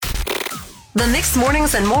The Mixed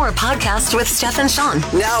Mornings and More podcast with Steph and Sean.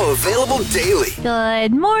 Now available daily.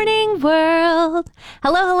 Good morning, world.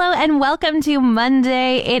 Hello, and welcome to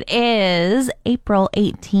Monday. It is April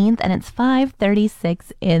 18th, and it's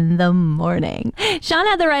 5:36 in the morning. Sean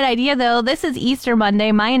had the right idea, though. This is Easter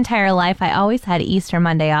Monday. My entire life, I always had Easter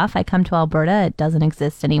Monday off. I come to Alberta. It doesn't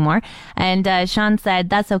exist anymore. And Sean said,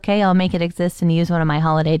 that's okay. I'll make it exist and use one of my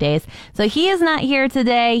holiday days. So he is not here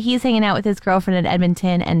today. He's hanging out with his girlfriend in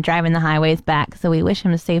Edmonton and driving the highways back. So we wish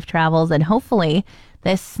him safe travels, and hopefully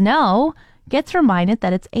this snow gets reminded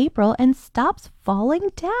that it's April and stops falling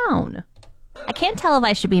down. I can't tell if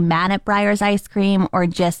I should be mad at Breyers ice cream or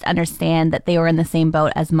just understand that they were in the same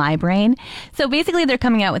boat as my brain. So basically they're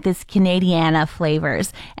coming out with this Canadiana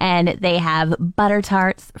flavors, and they have butter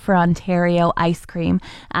tarts for Ontario ice cream.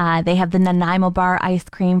 They have the Nanaimo bar ice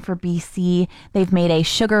cream for BC. They've made a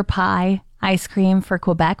sugar pie ice cream for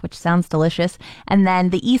Quebec, which sounds delicious. And then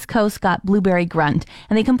the East Coast got blueberry grunt.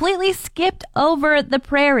 And they completely skipped over the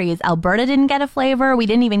prairies. Alberta didn't get a flavor. We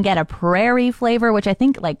didn't even get a prairie flavor, which I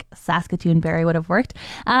think like Saskatoon berry would have worked.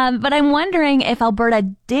 But I'm wondering if Alberta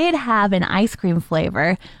did have an ice cream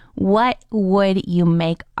flavor, what would you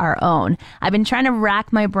make our own? I've been trying to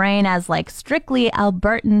rack my brain as like strictly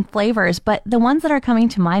Albertan flavors, but the ones that are coming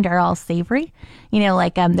to mind are all savory. You know,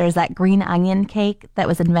 like there's that green onion cake that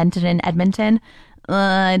was invented in Edmonton.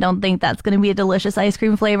 I don't think that's going to be a delicious ice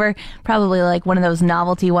cream flavor. Probably like one of those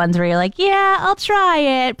novelty ones where you're like, yeah, I'll try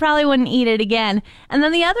it. Probably wouldn't eat it again. And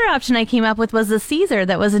then the other option I came up with was the Caesar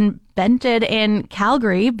that was invented in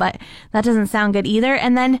Calgary, but that doesn't sound good either.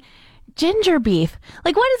 And then ginger beef.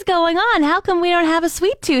 Like, what is going on? How come we don't have a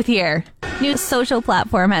sweet tooth here? New social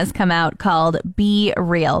platform has come out called Be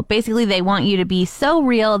Real. Basically, they want you to be so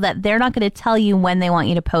real that they're not going to tell you when they want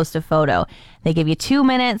you to post a photo. They give you 2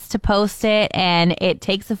 minutes to post it, and it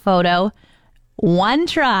takes a photo, one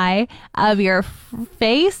try of your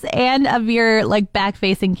face and of your like back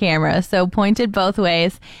facing camera, so pointed both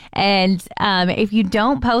ways. And if you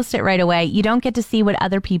don't post it right away, you don't get to see what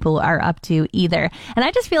other people are up to either. And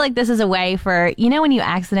I just feel like this is a way for, you know, when you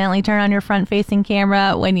accidentally turn on your front facing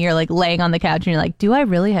camera when you're like laying on the couch and you're like, do I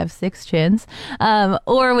really have 6 chins?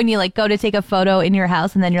 Or when you like go to take a photo in your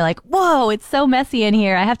house and then you're like, whoa, it's so messy in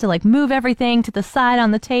here. I have to like move everything to the side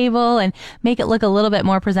on the table and make it look a little bit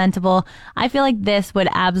more presentable. I feel like this would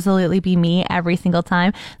absolutely be me every single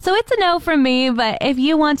time. So it's a no from me, but if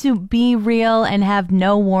you want to be real and have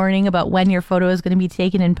no warning about when your photo is going to be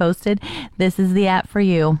taken and posted, this is the app for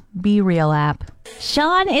you. Be Real app.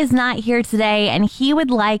 Sean is not here today, and he would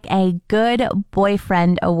like a Good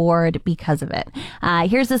Boyfriend Award because of it.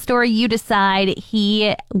 Here's the story. You decide.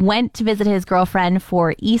 He went to visit his girlfriend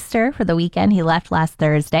for Easter for the weekend. He left last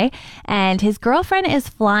Thursday, and his girlfriend is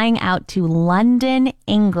flying out to London,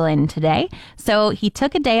 England today. So he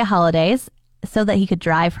took a day of holidays so that he could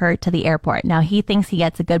drive her to the airport. Now, he thinks he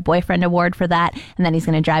gets a Good Boyfriend Award for that, and then he's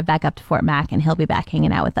going to drive back up to Fort Mac, and he'll be back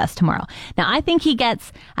hanging out with us tomorrow. Now, I think he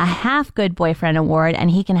gets a half Good Boyfriend Award,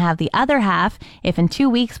 and he can have the other half if in 2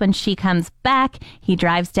 weeks when she comes back, he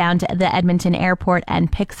drives down to the Edmonton airport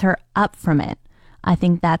and picks her up from it. I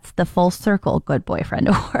think that's the full circle Good Boyfriend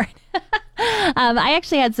Award. I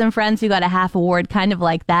actually had some friends who got a half award kind of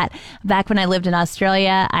like that. Back when I lived in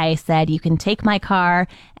Australia, I said, you can take my car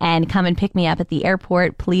and come and pick me up at the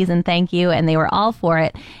airport, please and thank you. And they were all for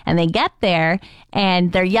it. And they get there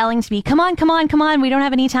and they're yelling to me, come on, come on, come on. We don't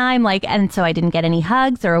have any time. And so I didn't get any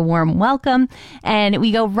hugs or a warm welcome. And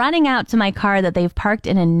we go running out to my car that they've parked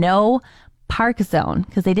in a no park zone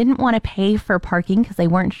because they didn't want to pay for parking because they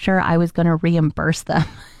weren't sure I was going to reimburse them.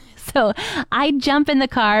 So I jump in the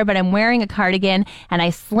car, but I'm wearing a cardigan, and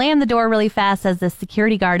I slam the door really fast as the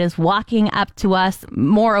security guard is walking up to us,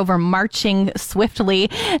 moreover marching swiftly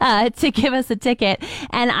to give us a ticket.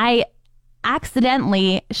 And I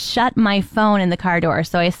accidentally shut my phone in the car door.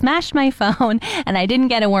 So I smashed my phone and I didn't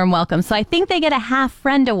get a warm welcome. So I think they get a half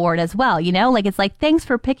friend award as well. You know, like it's like, thanks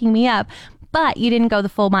for picking me up, but you didn't go the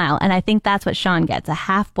full mile. And I think that's what Sean gets, a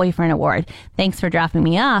half boyfriend award. Thanks for dropping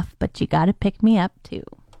me off, but you got to pick me up too.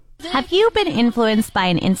 Have you been influenced by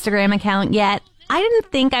an Instagram account yet? I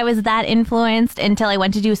didn't think I was that influenced until I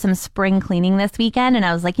went to do some spring cleaning this weekend. And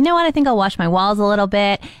I was like, you know what? I think I'll wash my walls a little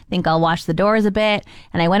bit. I think I'll wash the doors a bit.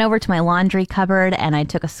 And I went over to my laundry cupboard and I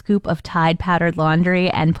took a scoop of Tide powdered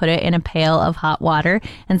laundry and put it in a pail of hot water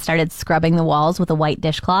and started scrubbing the walls with a white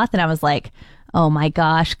dishcloth. And I was like, Oh my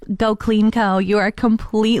gosh, Go Clean Co. You are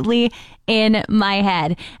completely in my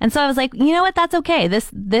head. And so I was like, you know what? That's okay.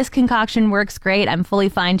 This concoction works great. I'm fully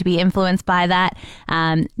fine to be influenced by that.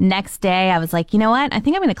 Next day, I was like, you know what? I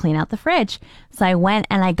think I'm going to clean out the fridge. So I went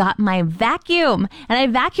and I got my vacuum and I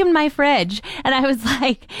vacuumed my fridge. And I was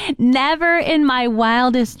like, never in my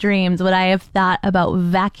wildest dreams would I have thought about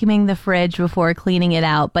vacuuming the fridge before cleaning it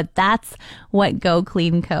out. But that's what Go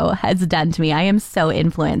Clean Co. has done to me. I am so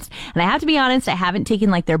influenced. And I have to be honest, I haven't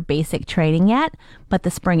taken like their basic training yet, but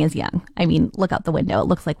the spring is young. I mean, look out the window. It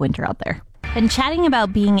looks like winter out there. Been chatting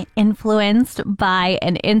about being influenced by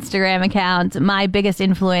an Instagram account. My biggest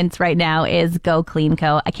influence right now is Go Clean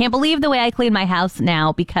Co. I can't believe the way I clean my house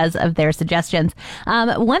now because of their suggestions.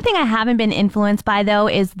 One thing I haven't been influenced by, though,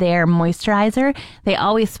 is their moisturizer. They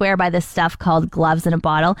always swear by this stuff called Gloves in a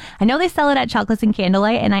Bottle. I know they sell it at Chocolates and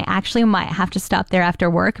Candlelight, and I actually might have to stop there after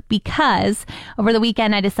work because over the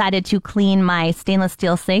weekend I decided to clean my stainless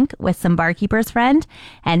steel sink with some Barkeeper's Friend.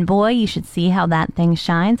 And boy, you should see how that thing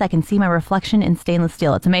shines. I can see my reflection in stainless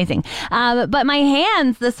steel. It's amazing. But my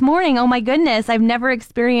hands this morning, oh my goodness, I've never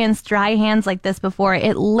experienced dry hands like this before.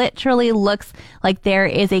 It literally looks like there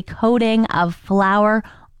is a coating of flour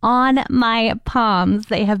on my palms.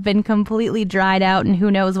 They have been completely dried out and who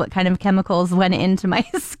knows what kind of chemicals went into my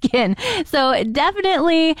skin. So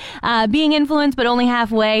definitely being influenced but only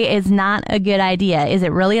halfway is not a good idea. Is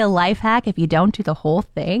it really a life hack if you don't do the whole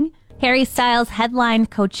thing? Harry Styles headlined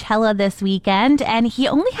Coachella this weekend, and he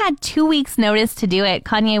only had 2 weeks notice to do it.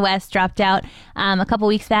 Kanye West dropped out a couple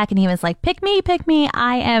weeks back, and he was like, pick me,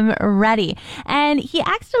 I am ready. And he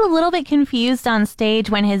acted a little bit confused on stage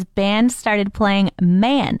when his band started playing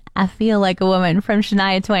Man, I Feel Like a Woman from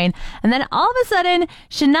Shania Twain. And then all of a sudden,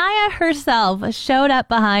 Shania herself showed up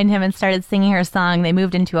behind him and started singing her song. They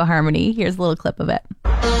moved into a harmony. Here's a little clip of it.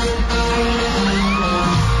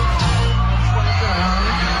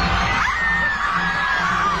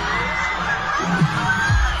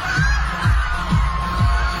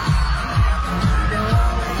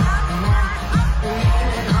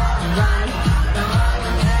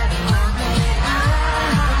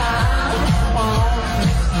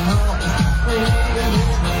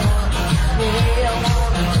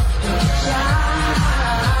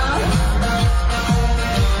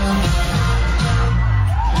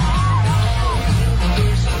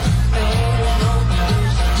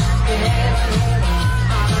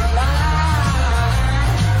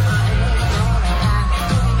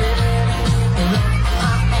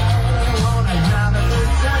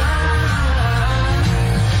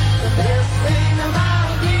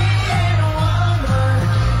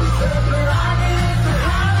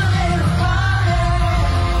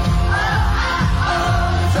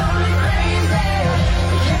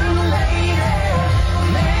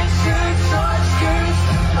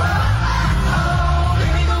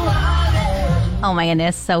 Oh my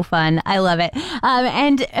goodness, so fun. I love it.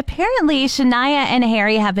 And apparently Shania and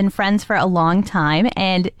Harry have been friends for a long time,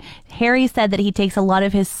 and Harry said that he takes a lot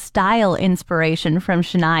of his style inspiration from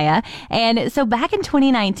Shania. And so back in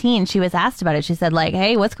 2019, she was asked about it. She said like,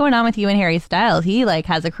 hey, what's going on with you and Harry Styles? He like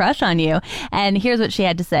has a crush on you. And here's what she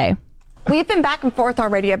had to say. We've been back and forth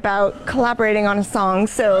already about collaborating on a song,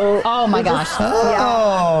 so... Oh, my gosh.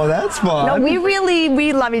 Oh, that's fun. No,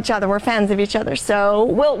 we love each other. We're fans of each other, so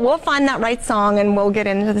we'll find that right song and we'll get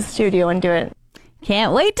into the studio and do it.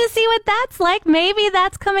 Can't wait to see what that's like. Maybe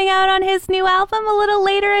that's coming out on his new album a little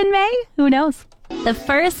later in May. Who knows? The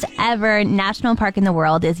first ever national park in the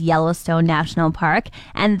world is Yellowstone National Park,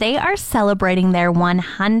 and they are celebrating their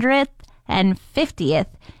 150th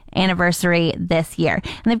anniversary this year.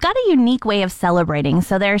 And they've got a unique way of celebrating.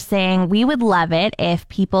 So they're saying, we would love it if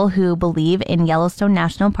people who believe in Yellowstone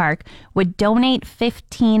National Park would donate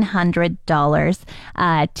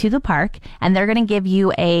 $1,500 to the park, and they're going to give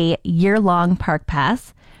you a year-long park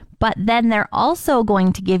pass. But then they're also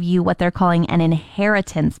going to give you what they're calling an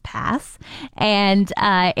inheritance pass. And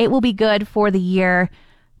it will be good for the year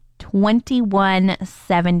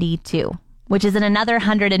 2172. Which is in another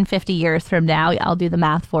 150 years from now. I'll do the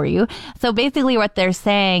math for you. So basically what they're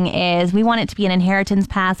saying is we want it to be an inheritance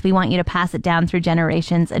pass. We want you to pass it down through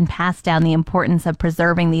generations and pass down the importance of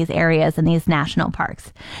preserving these areas and these national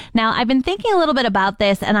parks. Now, I've been thinking a little bit about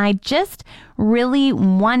this, and I just really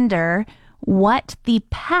wonder what the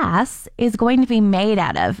pass is going to be made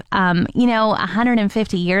out of.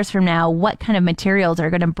 150 years from now, what kind of materials are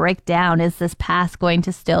going to break down? Is this pass going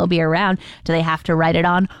to still be around? Do they have to write it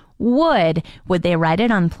on would they write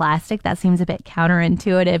it on plastic? That seems a bit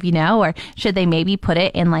counterintuitive, or should they maybe put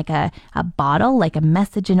it in like a bottle, like a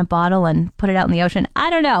message in a bottle and put it out in the ocean? I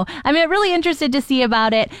don't know. I'm really interested to see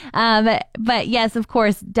about it. But yes, of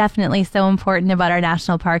course, definitely so important about our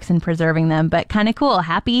national parks and preserving them, but kind of cool.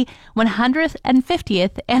 Happy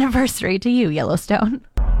 150th anniversary to you, Yellowstone.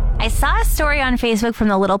 I saw a story on Facebook from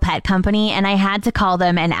the Little Pet Company, and I had to call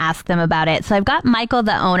them and ask them about it. So I've got Michael,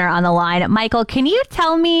 the owner, on the line. Michael, can you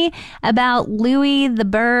tell me about Louie the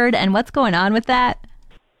bird and what's going on with that?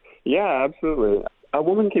 Yeah, absolutely. A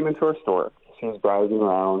woman came into our store. She was browsing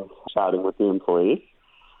around, chatting with the employees.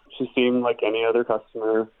 She seemed like any other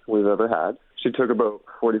customer we've ever had. She took about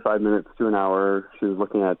 45 minutes to an hour. She was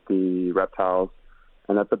looking at the reptiles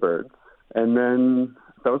and at the birds. And then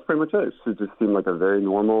that was pretty much it. She just seemed like a very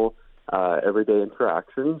normal, everyday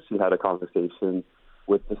interaction. She had a conversation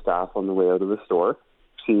with the staff on the way out of the store.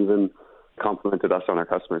 She even complimented us on our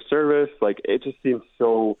customer service. Like, it just seemed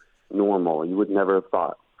so normal. You would never have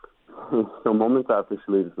thought. So moments after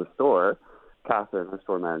she leaves the store, Catherine, our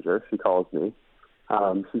store manager, she calls me.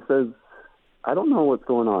 She says, I don't know what's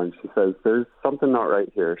going on. She says, there's something not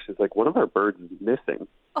right here. She's like, one of our birds is missing.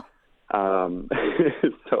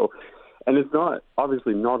 Oh. And it's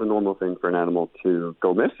obviously not a normal thing for an animal to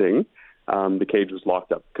go missing. The cage was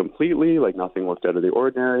locked up completely, like nothing looked out of the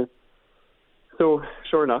ordinary. So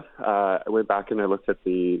sure enough, I went back and I looked at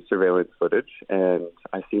the surveillance footage, and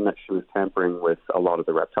I seen that she was tampering with a lot of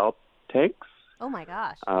the reptile tanks. Oh my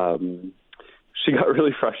gosh. She got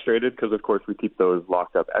really frustrated because, of course, we keep those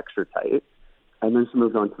locked up extra tight. And then she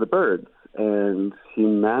moved on to the birds, and she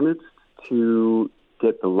managed to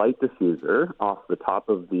get the light diffuser off the top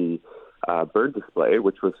of the bird display,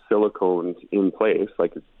 which was siliconed in place,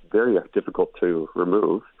 like it's very difficult to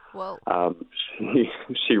remove. Whoa.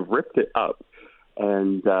 She ripped it up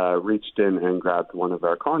and reached in and grabbed one of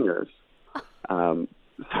our conures.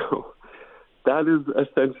 So that is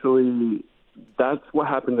essentially, that's what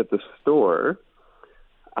happened at the store.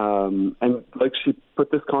 And like, she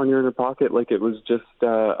put this conure in her pocket like it was just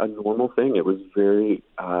a normal thing. It was very,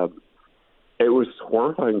 it was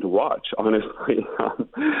horrifying to watch, honestly.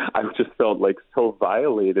 I just felt like so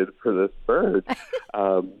violated for this bird.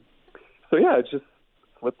 So yeah, it just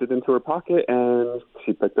slipped it into her pocket, and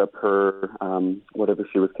she picked up her whatever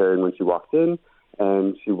she was carrying when she walked in,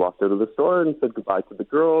 and she walked out of the store and said goodbye to the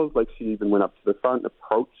girls. Like, she even went up to the front,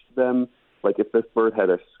 approached them. Like, if this bird had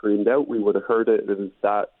screamed out, we would have heard it. It was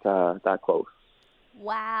that close.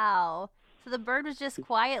 Wow. So the bird was just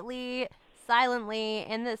quietly, silently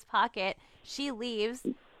in this pocket. She leaves.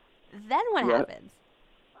 Then what happens?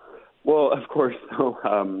 Well, of course, so,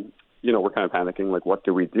 we're kind of panicking. Like, what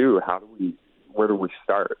do we do? Where do we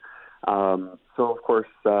start? So, of course,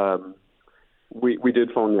 we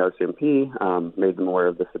did phone the RCMP, made them aware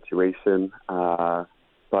of the situation.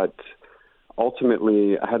 But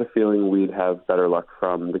ultimately, I had a feeling we'd have better luck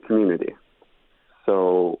from the community.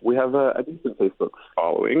 So we have a decent Facebook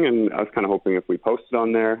following, and I was kind of hoping if we posted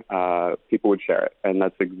on there, people would share it. And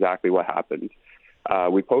that's exactly what happened.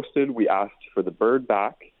 We posted, we asked for the bird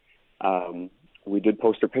back. We did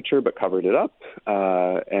post her picture, but covered it up.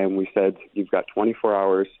 And we said, you've got 24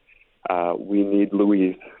 hours. We need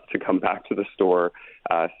Louise to come back to the store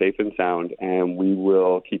safe and sound, and we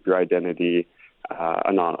will keep your identity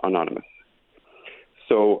anonymous.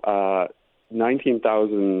 So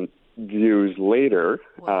 19,000 views later,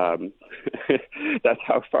 that's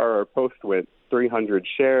how far our post went. 300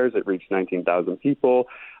 shares. It reached 19,000 people.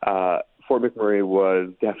 Fort McMurray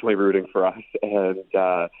was definitely rooting for us, and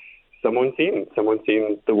someone seen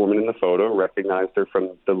the woman in the photo, recognized her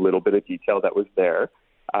from the little bit of detail that was there.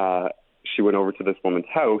 She went over to this woman's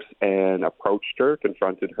house and approached her,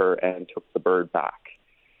 confronted her, and took the bird back.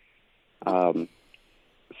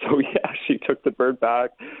 So, yeah, she took the bird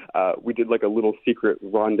back. We did like a little secret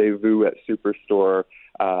rendezvous at Superstore.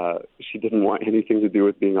 She didn't want anything to do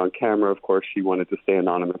with being on camera. Of course, she wanted to stay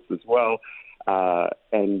anonymous as well.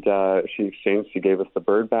 And she gave us the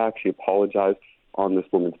bird back. She apologized on this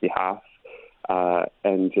woman's behalf.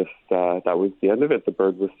 And just that was the end of it. The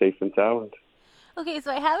bird was safe and sound. Okay,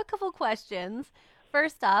 so I have a couple questions.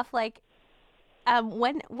 First off, what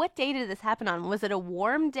day did this happen on? Was it a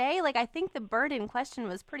warm day? Like, I think the bird in question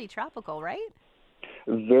was pretty tropical, right?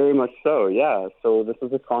 Very much so, yeah. So this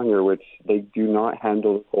is a conure, which they do not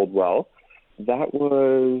handle the cold well. That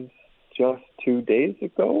was just 2 days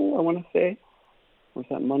ago, I want to say. Was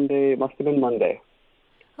that Monday? It must have been Monday.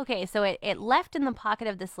 Okay, so it left in the pocket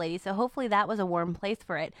of this lady, so hopefully that was a warm place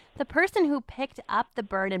for it. The person who picked up the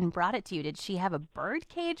bird and brought it to you, did she have a bird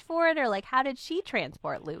cage for it, or how did she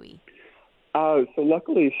transport Louie? So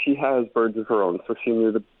luckily she has birds of her own, so she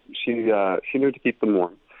knew she knew to keep them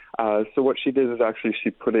warm. So what she did is actually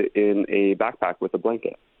she put it in a backpack with a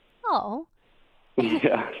blanket. Oh.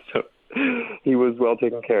 Yeah, so he was well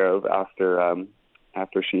taken care of after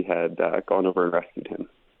she had gone over and rescued him.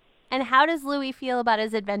 And how does Louis feel about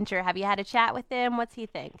his adventure? Have you had a chat with him? What's he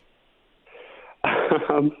think?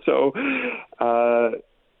 So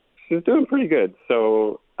she's doing pretty good.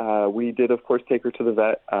 So we did, of course, take her to the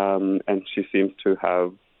vet, and she seems to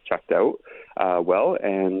have checked out well.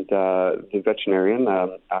 And the veterinarian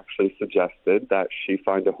actually suggested that she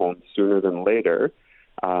find a home sooner than later,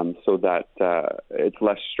 so that it's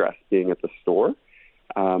less stress being at the store.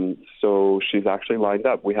 So she's actually lined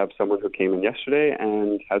up. We have someone who came in yesterday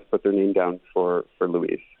and has put their name down for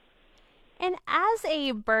Louise. And as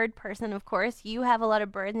a bird person, of course, you have a lot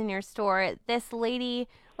of birds in your store. This lady,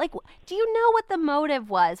 like, do you know what the motive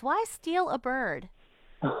was? Why steal a bird?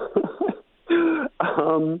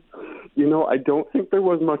 I don't think there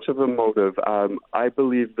was much of a motive. I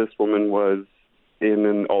believe this woman was in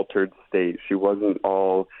an altered state. She wasn't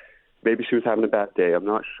maybe she was having a bad day. I'm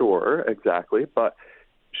not sure exactly, but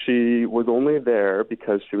she was only there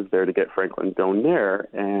because she was there to get Franklin Donaire,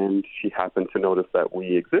 and she happened to notice that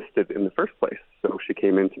we existed in the first place. So she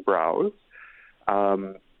came in to browse. I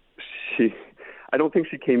don't think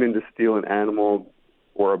she came in to steal an animal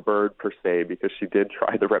or a bird per se, because she did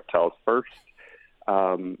try the reptiles first.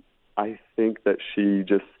 I think that she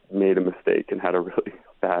just made a mistake and had a really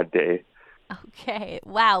bad day. Okay.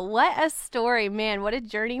 Wow. What a story, man. What a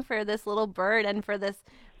journey for this little bird and for this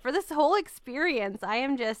whole experience. I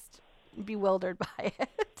am just bewildered by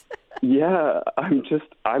it. Yeah,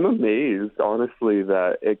 I'm amazed, honestly,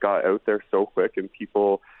 that it got out there so quick and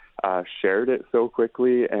people shared it so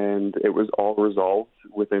quickly, and it was all resolved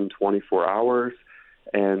within 24 hours.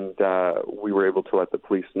 And we were able to let the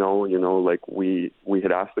police know, we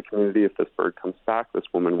had asked the community, if this bird comes back, this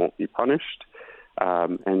woman won't be punished.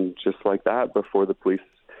 And just like that, before the police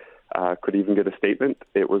could even get a statement,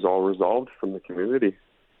 it was all resolved from the community.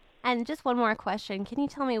 And just one more question. Can you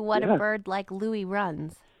tell me what a bird like Louis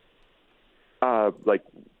runs? Like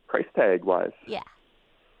price tag wise? Yeah.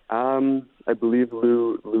 I believe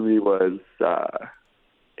Louis was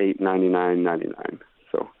 $899.99.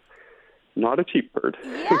 So not a cheap bird.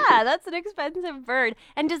 Yeah, that's an expensive bird.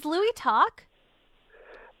 And does Louis talk?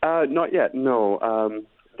 Not yet, no.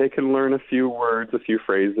 They can learn a few words, a few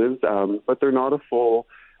phrases, but they're not a full,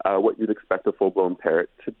 what you'd expect a full-blown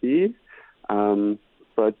parrot to be.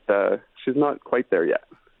 But she's not quite there yet.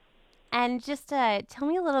 And just tell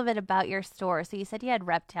me a little bit about your store. So you said you had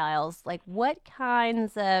reptiles. Like, what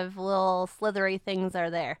kinds of little slithery things are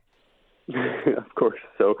there? Of course.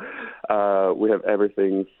 So we have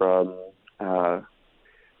everything from,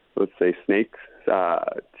 let's say, snakes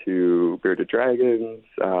to bearded dragons,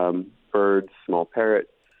 birds, small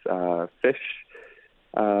parrots, fish,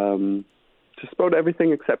 just about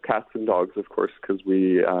everything except cats and dogs, of course, because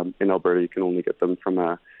we, in Alberta, you can only get them from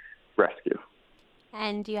a rescue.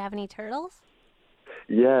 And do you have any turtles?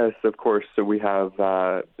 Yes, of course. So we have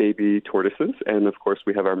baby tortoises, and of course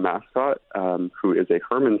we have our mascot, who is a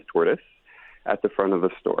Herman's tortoise, at the front of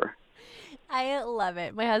the store. I love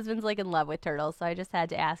it. My husband's like in love with turtles, so I just had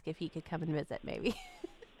to ask if he could come and visit, maybe.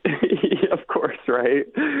 Yeah, of course, right?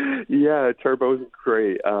 Yeah, Turbo's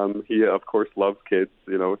great. He, of course, loves kids.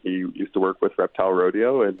 He used to work with Reptile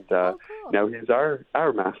Rodeo, and cool. Now he's our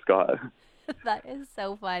mascot. That is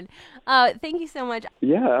so fun. Thank you so much.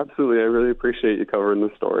 Yeah, absolutely. I really appreciate you covering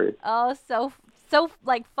the story. Oh, so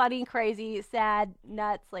like funny, crazy, sad,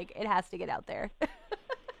 nuts. Like, it has to get out there.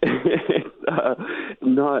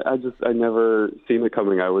 I never seen it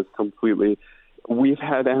coming. I was we've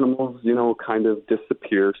had animals, kind of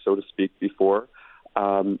disappear, so to speak, before.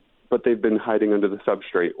 But they've been hiding under the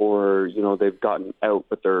substrate, or, they've gotten out,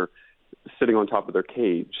 but they're sitting on top of their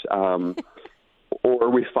cage. Or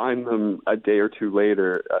we find them a day or two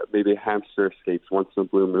later. Maybe a hamster escapes once in a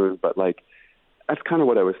blue moon. But, that's kind of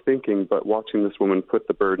what I was thinking. But watching this woman put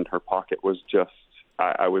the bird in her pocket was just,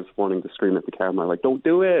 I was wanting to scream at the camera, like, don't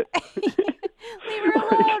do it. Leave her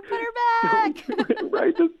alone. Put her back. Don't do it,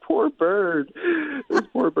 right? This poor bird. This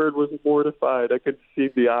poor bird was mortified. I could see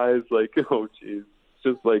the eyes like, oh, geez.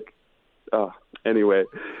 Just anyway.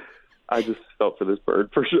 I just felt for this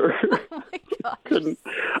bird for sure. Oh my gosh.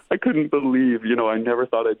 I couldn't believe, I never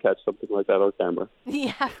thought I'd catch something like that on camera.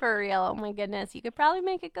 Yeah, for real. Oh my goodness. You could probably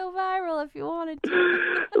make it go viral if you wanted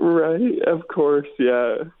to. Right, of course,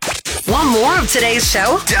 yeah. Want more of today's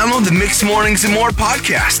show? Download the Mixed Mornings and More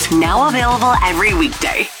podcast. Now available every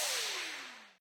weekday.